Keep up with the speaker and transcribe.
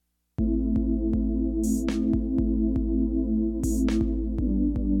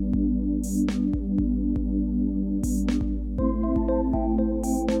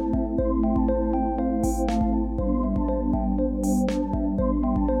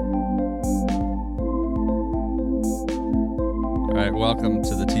right, welcome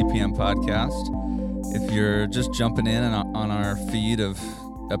to the TPM podcast. If you're just jumping in on our feed of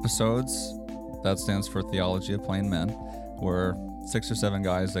episodes, that stands for Theology of Plain Men. We're 6 or 7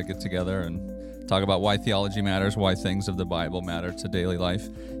 guys that get together and talk about why theology matters, why things of the Bible matter to daily life,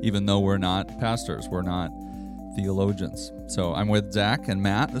 even though we're not pastors, we're not theologians. So I'm with Zach and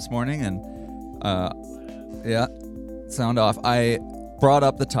Matt this morning, and sound off. I brought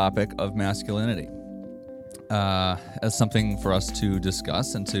up the topic of masculinity as something for us to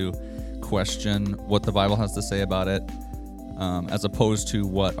discuss and to question what the Bible has to say about it, as opposed to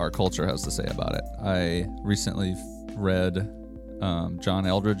what our culture has to say about it. I recently read John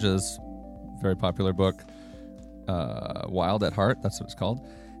Eldredge's very popular book, Wild at Heart, that's what it's called,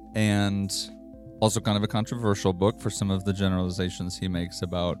 and also kind of a controversial book for some of the generalizations he makes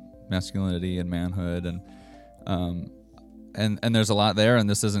about masculinity and manhood, and there's a lot there, and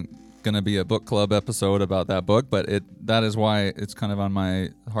this isn't going to be a book club episode about that book, but that is why it's kind of on my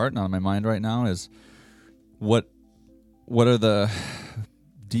heart and on my mind right now is what are the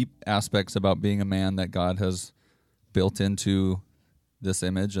deep aspects about being a man that God has built into this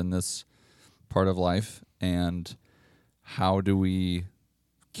image and this part of life, and how do we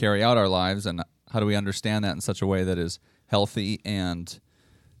carry out our lives, and how do we understand that in such a way that is healthy and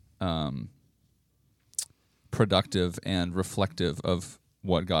productive and reflective of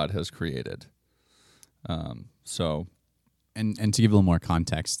what God has created. And to give a little more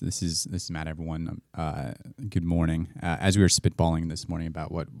context, this is Matt, everyone. Good morning. As we were spitballing this morning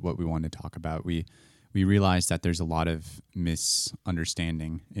about what we wanted to talk about, we realized that there's a lot of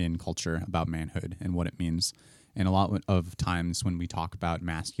misunderstanding in culture about manhood and what it means. And a lot of times when we talk about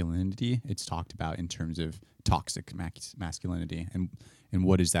masculinity, it's talked about in terms of toxic masculinity, and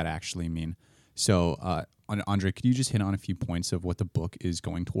what does that actually mean? So, Andre, could you just hit on a few points of what the book is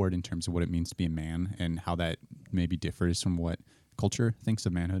going toward in terms of what it means to be a man and how that maybe differs from what culture thinks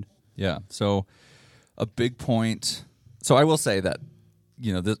of manhood? Yeah. So, a big point. So, I will say that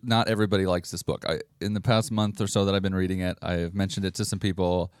not everybody likes this book. In the past month or so that I've been reading it, I have mentioned it to some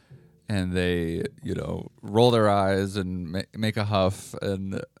people, and they roll their eyes and make a huff,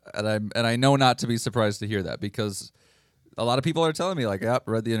 and I know not to be surprised to hear that, because a lot of people are telling me, like, yep,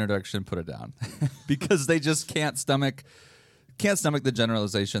 read the introduction, put it down, because they just can't stomach the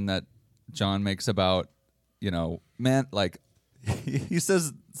generalization that John makes about, men. Like, he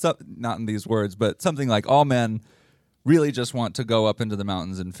says, not in these words, but something like all men really just want to go up into the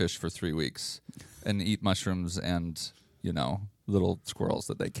mountains and fish for 3 weeks and eat mushrooms and, little squirrels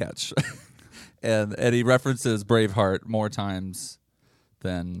that they catch. and he references Braveheart more times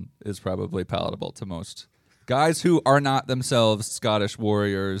than is probably palatable to most guys who are not themselves Scottish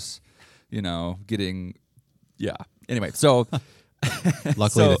warriors, Anyway, so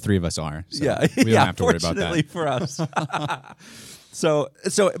luckily the three of us are. So we don't have to worry about that. For us.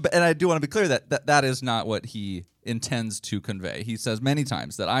 And I do want to be clear that is not what he intends to convey. He says many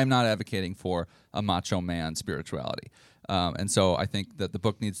times that I'm not advocating for a macho man spirituality. And so I think that the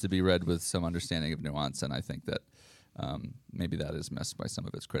book needs to be read with some understanding of nuance, and I think that maybe that is missed by some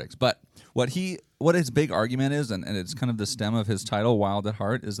of its critics. But what his big argument is, and it's kind of the stem of his title, Wild at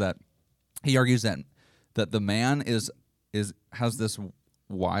Heart, is that he argues that the man has this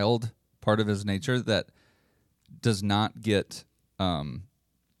wild part of his nature that does not get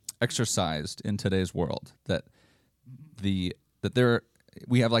exercised in today's world. That we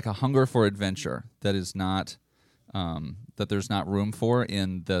have like a hunger for adventure that is not that there's not room for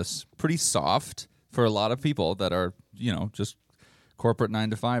in this pretty soft, for a lot of people that are just corporate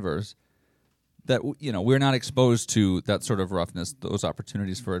 9-to-5ers, that we're not exposed to that sort of roughness, those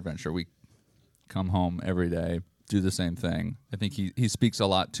opportunities for adventure. We come home every day, do the same thing. I think he speaks a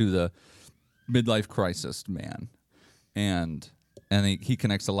lot to the midlife crisis man, and he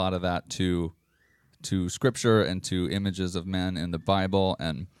connects a lot of that to scripture and to images of men in the Bible,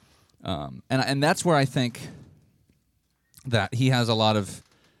 and that's where I think that he has a lot of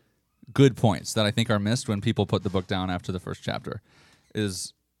good points that I think are missed when people put the book down after the first chapter.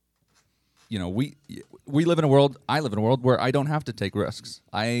 Is we live in a world, I live in a world where I don't have to take risks.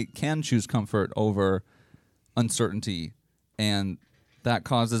 I can choose comfort over uncertainty, and that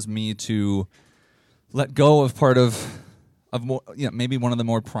causes me to let go of part of more, maybe one of the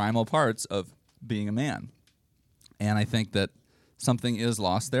more primal parts of being a man. And I think that something is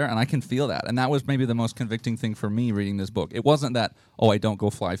lost there, and I can feel that. And that was maybe the most convicting thing for me reading this book. It wasn't that, I don't go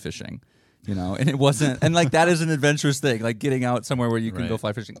fly fishing, and it wasn't, and like that is an adventurous thing, like getting out somewhere where you can go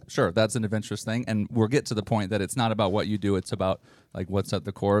fly fishing. Sure, that's an adventurous thing, and we'll get to the point that it's not about what you do, it's about like what's at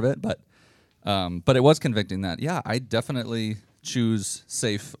the core of it. But it was convicting that, I definitely choose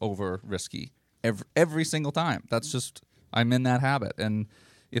safe over risky every single time. That's just I'm in that habit. And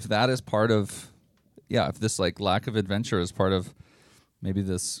if that is part of, if this like lack of adventure is part of maybe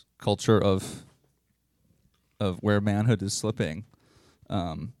this culture of where manhood is slipping,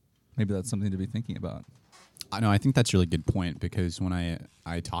 maybe that's something to be thinking about. I know. I think that's a really good point, because when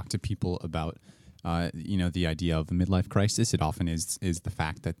I talk to people about the idea of a midlife crisis, it often is the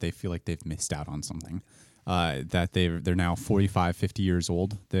fact that they feel like they've missed out on something. That they're now 45, 50 years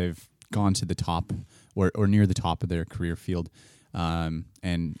old. They've gone to the top or near the top of their career field, and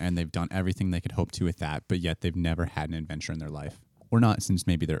they've done everything they could hope to with that, but yet they've never had an adventure in their life, or not since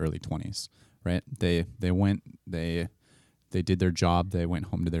maybe their early 20s. Right? They did their job. They went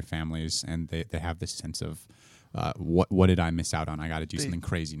home to their families, and they have this sense of what did I miss out on? I got to do something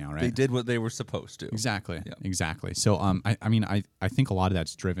crazy now, right? They did what they were supposed to. Exactly. So I think a lot of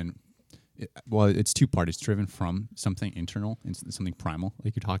that's driven. Well, it's two-part. It's driven from something internal and something primal,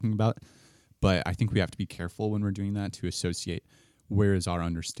 like you're talking about. But I think we have to be careful when we're doing that to associate where is our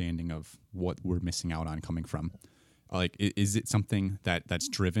understanding of what we're missing out on coming from. Like, is it something that's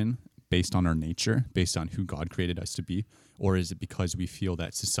driven based on our nature, based on who God created us to be? Or is it because we feel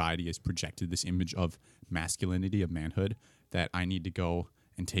that society has projected this image of masculinity, of manhood, that I need to go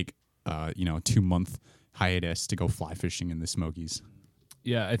and take 2-month hiatus to go fly fishing in the Smokies?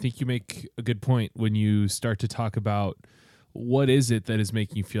 Yeah, I think you make a good point when you start to talk about what is it that is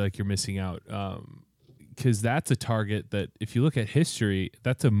making you feel like you're missing out. Because that's a target that, if you look at history,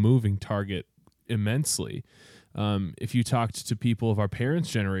 that's a moving target immensely. If you talked to people of our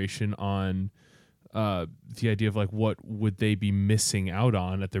parents' generation on the idea of like what would they be missing out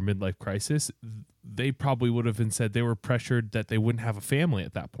on at their midlife crisis, they probably would have been said they were pressured that they wouldn't have a family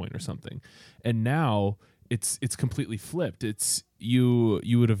at that point or something. And now it's completely flipped. It's you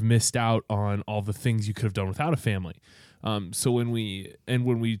would have missed out on all the things you could have done without a family. So when we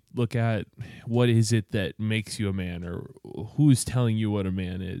look at what is it that makes you a man, or who's telling you what a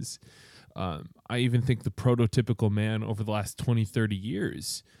man is, I even think the prototypical man over the last 20, 30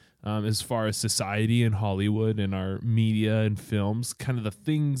 years, as far as society and Hollywood and our media and films, kind of the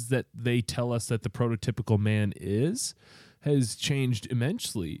things that they tell us that the prototypical man is, has changed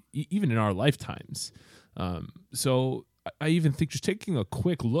immensely, even in our lifetimes. So I even think just taking a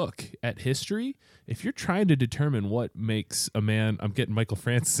quick look at history, if you're trying to determine what makes a man, I'm getting Michael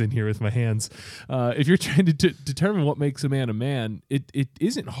Francis in here with my hands. If you're trying to determine what makes a man, it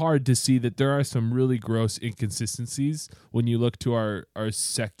isn't hard to see that there are some really gross inconsistencies when you look to our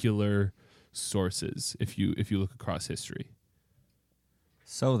secular sources, if you look across history.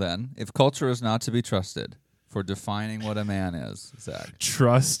 So then, if culture is not to be trusted for defining what a man is, Zach.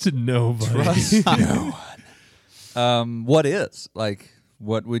 Trust nobody. Trust no one. What is? Like,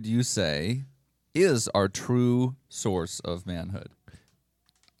 what would you say is our true source of manhood?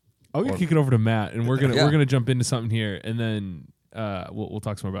 I'm gonna kick it over to Matt, and we're gonna jump into something here, and then we'll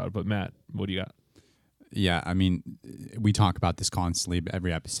talk some more about it. But Matt, what do you got? Yeah, I mean, we talk about this constantly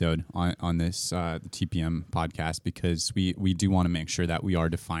every episode on this the TPM podcast, because we do want to make sure that we are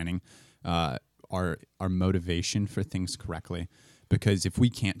defining our motivation for things correctly. Because if we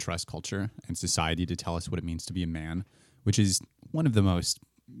can't trust culture and society to tell us what it means to be a man, which is one of the most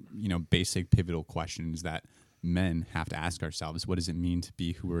basic pivotal questions that men have to ask ourselves, what does it mean to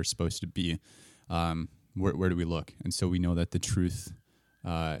be who we're supposed to be? Where do we look? And so we know that the truth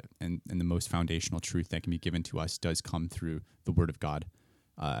and the most foundational truth that can be given to us does come through the Word of God.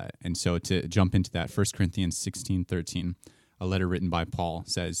 And so to jump into that, 1 Corinthians 16:13, a letter written by Paul,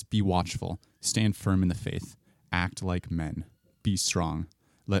 says, "Be watchful, stand firm in the faith, act like men, be strong.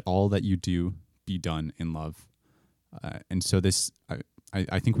 Let all that you do be done in love." And so this,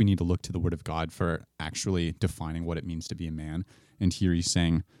 I think we need to look to the Word of God for actually defining what it means to be a man. And here he's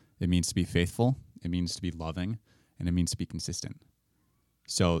saying it means to be faithful, it means to be loving, and it means to be consistent.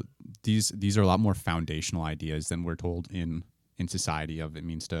 So these are a lot more foundational ideas than we're told in society of it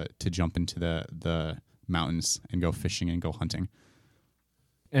means to jump into the mountains and go fishing and go hunting.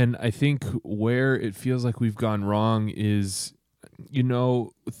 And I think where it feels like we've gone wrong is,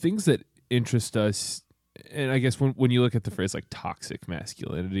 things that interest us. And I guess when you look at the phrase like toxic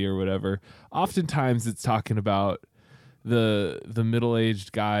masculinity or whatever, oftentimes it's talking about the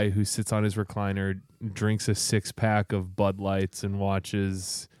middle-aged guy who sits on his recliner, drinks a 6-pack of Bud Lights, and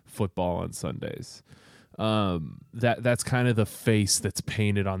watches football on Sundays. That's kind of the face that's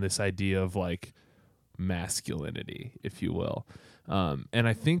painted on this idea of like masculinity, if you will. And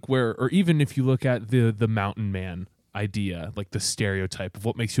I think or even if you look at the mountain man idea, like the stereotype of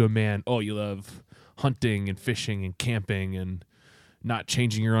what makes you a man. Oh, you love hunting and fishing and camping and not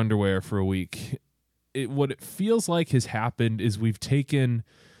changing your underwear for a week. What it feels like has happened is we've taken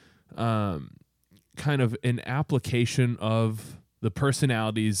kind of an application of the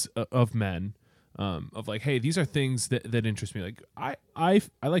personalities of men, of like, hey, these are things that interest me. Like I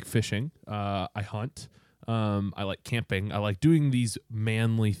like fishing. I hunt. I like camping. I like doing these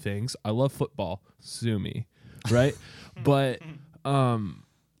manly things. I love football. Sue me, right? But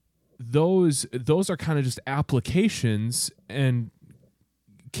those are kind of just applications and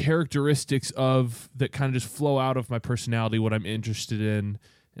characteristics of that kind of just flow out of my personality, what I'm interested in,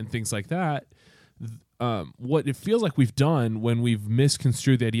 and things like that. What it feels like we've done when we've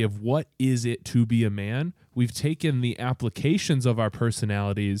misconstrued the idea of what is it to be a man, we've taken the applications of our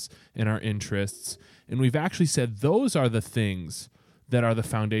personalities and our interests, and we've actually said those are the things that are the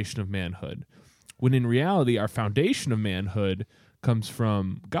foundation of manhood. When in reality, our foundation of manhood comes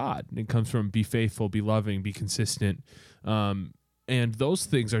from God. It comes from be faithful, be loving, be consistent. And those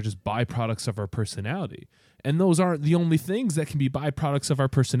things are just byproducts of our personality. And those aren't the only things that can be byproducts of our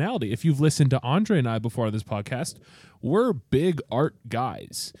personality. If you've listened to Andre and I before on this podcast, we're big art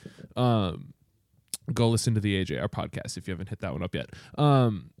guys. Go listen to the AJR podcast if you haven't hit that one up yet.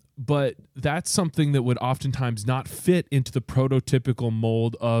 But that's something that would oftentimes not fit into the prototypical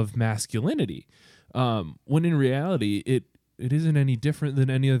mold of masculinity. When in reality, it isn't any different than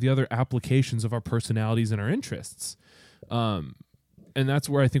any of the other applications of our personalities and our interests. And that's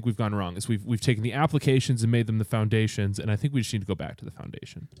where I think we've gone wrong, is we've taken the applications and made them the foundations, and I think we just need to go back to the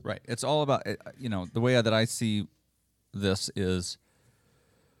foundation. Right. It's all about, the way that I see this is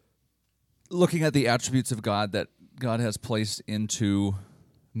looking at the attributes of God that God has placed into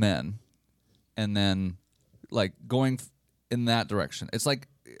men, and then like going in that direction. It's like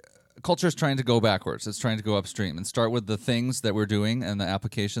culture is trying to go backwards. It's trying to go upstream and start with the things that we're doing and the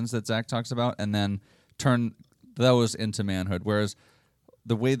applications that Zach talks about, and then turn those into manhood. Whereas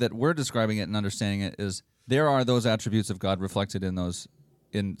the way that we're describing it and understanding it is there are those attributes of God reflected in those,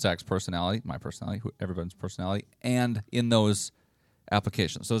 in Zach's personality, my personality, everybody's personality, and in those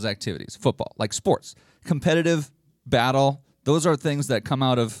applications, those activities, football, like sports, competitive battle. Those are things that come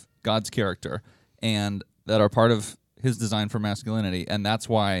out of God's character and that are part of his design for masculinity. And that's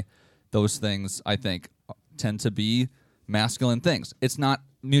why those things, I think, tend to be masculine things. It's not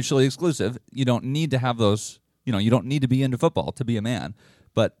mutually exclusive. You don't need to have those. You don't need to be into football to be a man.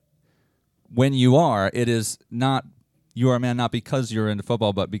 But when you are, it is not, you are a man not because you're into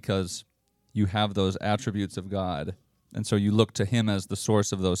football, but because you have those attributes of God. And so you look to him as the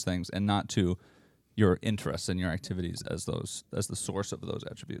source of those things and not to your interests and your activities as the source of those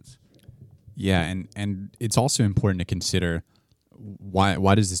attributes. Yeah, and it's also important to consider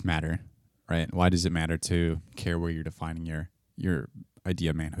why does this matter, right? Why does it matter to care where you're defining your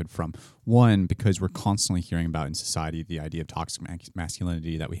idea of manhood from? One, because we're constantly hearing about in society the idea of toxic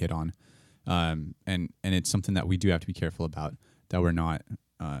masculinity that we hit on, and it's something that we do have to be careful about, that we're not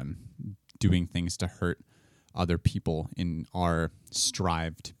doing things to hurt other people in our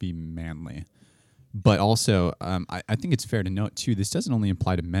strive to be manly. But also, I think it's fair to note, too, this doesn't only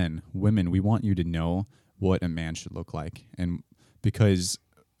apply to men. Women, we want you to know what a man should look like. And because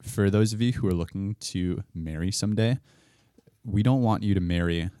for those of you who are looking to marry someday, we don't want you to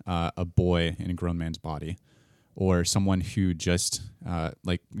marry a boy in a grown man's body, or someone who just,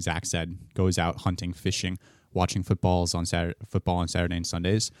 like Zach said, goes out hunting, fishing, watching football on Saturday and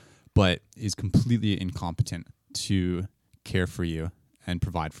Sundays, but is completely incompetent to care for you and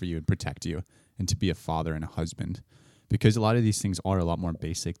provide for you and protect you and to be a father and a husband. Because a lot of these things are a lot more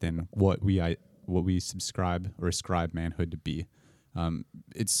basic than what we subscribe or ascribe manhood to be. And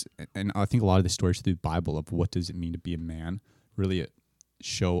I think a lot of the stories through the Bible of what does it mean to be a man really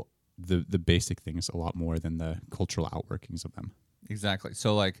show the basic things a lot more than the cultural outworkings of them. Exactly.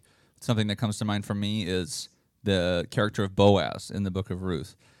 So like something that comes to mind for me is the character of Boaz in the book of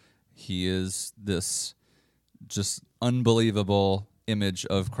Ruth. He is this just unbelievable image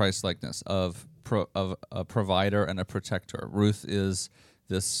of Christ-likeness, of a provider and a protector. Ruth is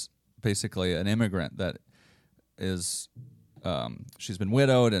this basically an immigrant that is she's been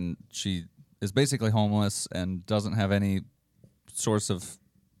widowed and she is basically homeless and doesn't have any source of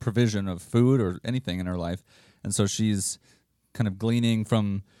provision of food or anything in her life. And so she's kind of gleaning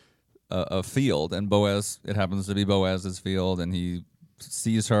from a field, and it happens to be Boaz's field, and he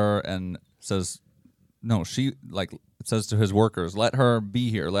sees her and says, says to his workers, let her be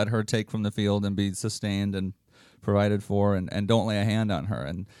here, let her take from the field and be sustained and provided for, and don't lay a hand on her.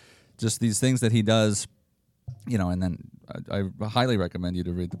 And just these things that he does, and then I highly recommend you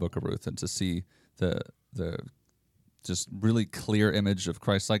to read the book of Ruth and to see the just really clear image of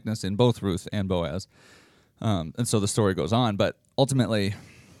Christ-likeness in both Ruth and Boaz. And so the story goes on, but ultimately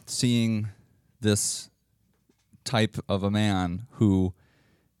seeing this type of a man who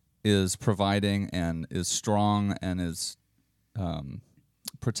is providing and is strong and is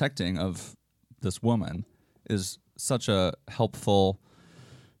protecting of this woman is such a helpful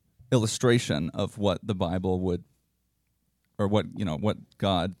illustration of what the Bible would, or what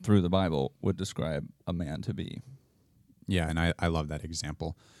God through the Bible would describe a man to be. Yeah, and I love that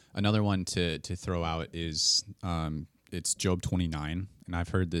example. Another one to throw out is it's Job 29, and I've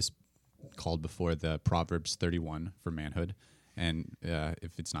heard this called before the Proverbs 31 for manhood. And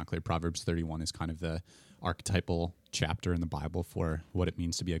if it's not clear, Proverbs 31 is kind of the archetypal chapter in the Bible for what it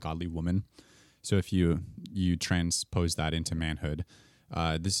means to be a godly woman. So if you transpose that into manhood,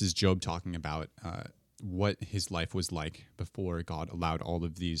 this is Job talking about what his life was like before God allowed all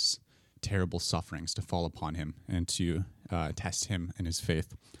of these terrible sufferings to fall upon him and to test him in his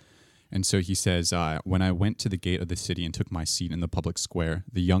faith. And so he says, when I went to the gate of the city and took my seat in the public square,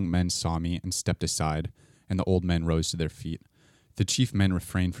 the young men saw me and stepped aside, and the old men rose to their feet. The chief men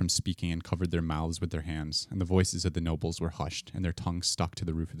refrained from speaking and covered their mouths with their hands, and the voices of the nobles were hushed, and their tongues stuck to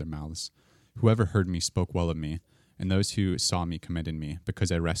the roof of their mouths. Whoever heard me spoke well of me, and those who saw me commended me,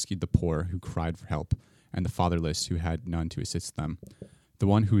 because I rescued the poor who cried for help, and the fatherless who had none to assist them. The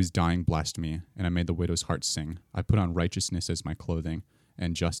one who is dying blessed me, and I made the widow's heart sing. I put on righteousness as my clothing,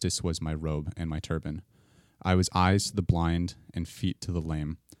 and justice was my robe and my turban. I was eyes to the blind and feet to the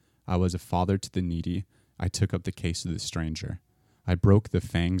lame. I was a father to the needy. I took up the case of the stranger. I broke the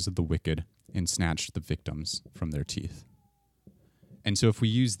fangs of the wicked and snatched the victims from their teeth. And so if we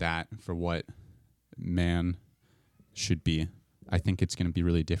use that for what man should be, I think it's going to be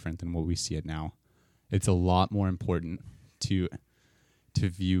really different than what we see it now. It's a lot more important to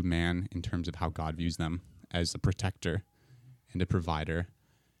view man in terms of how God views them, as a protector and a provider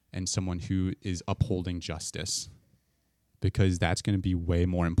and someone who is upholding justice, because that's going to be way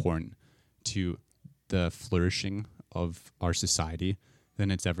more important to the flourishing of our society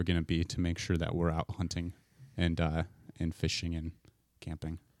than it's ever going to be to make sure that we're out hunting and fishing and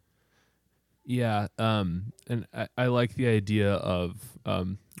camping. Yeah, and I like the idea of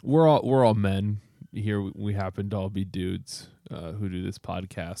we're all men here. We happen to all be dudes who do this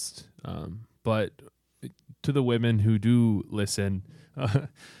podcast, but to the women who do listen,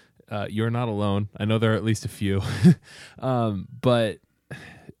 you're not alone. I know there are at least a few, but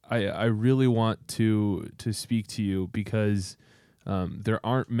I really want to speak to you because there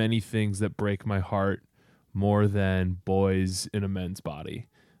aren't many things that break my heart more than boys in a men's body.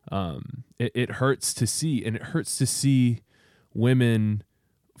 It hurts to see, and it hurts to see women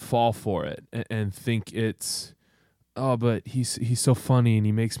fall for it and think it's, oh, but he's so funny and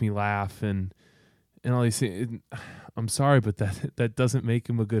he makes me laugh and all these things. I'm sorry, but that doesn't make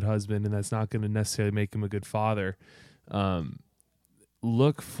him a good husband, and that's not going to necessarily make him a good father.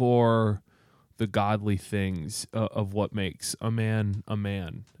 Look for the godly things of what makes a man a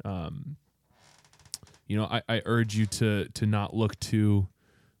man. I urge you to not look to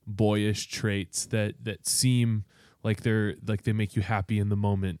boyish traits that seem like they make you happy in the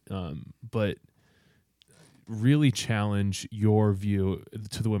moment, but really challenge your view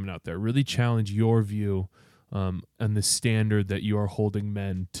to the women out there. Really challenge your view and the standard that you are holding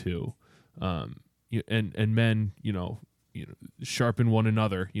men to, and men, sharpen one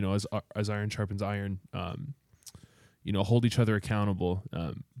another. As iron sharpens iron. Hold each other accountable.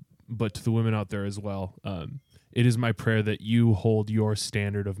 But to the women out there as well, it is my prayer that you hold your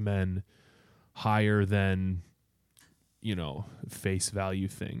standard of men higher than, face value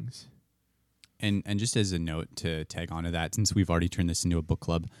things. And just as a note to tag onto that, since we've already turned this into a book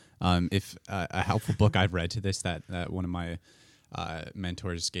club, if a helpful book I've read to this that one of my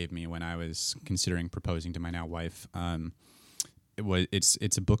mentors gave me when I was considering proposing to my now wife,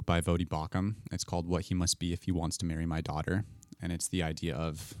 it's a book by Vodi Bakum. It's called What He Must Be If He Wants to Marry My Daughter, and it's the idea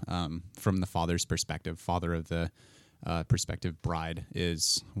of from the father's perspective, father of the prospective bride,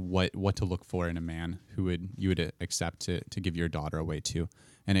 is what to look for in a man who you would accept to give your daughter away to.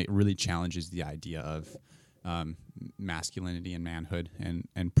 And it really challenges the idea of masculinity and manhood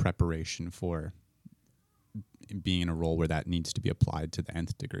and preparation for being in a role where that needs to be applied to the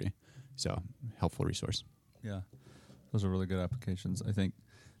nth degree. So, helpful resource. Yeah, those are really good applications. I think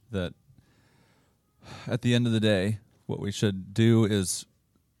that at the end of the day, what we should do is,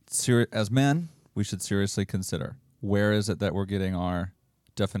 as men, we should seriously consider, where is it that we're getting our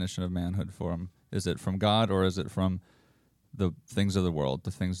definition of manhood from? Is it from God, or is it from the things of the world,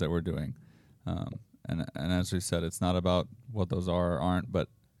 the things that we're doing? And as we said, it's not about what those are or aren't, but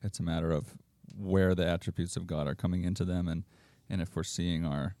it's a matter of where the attributes of God are coming into them, and if we're seeing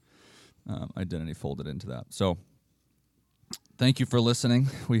our identity folded into that. So thank you for listening.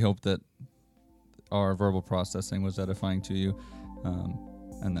 We hope that our verbal processing was edifying to you.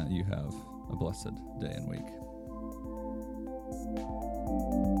 and that you have a blessed day and week.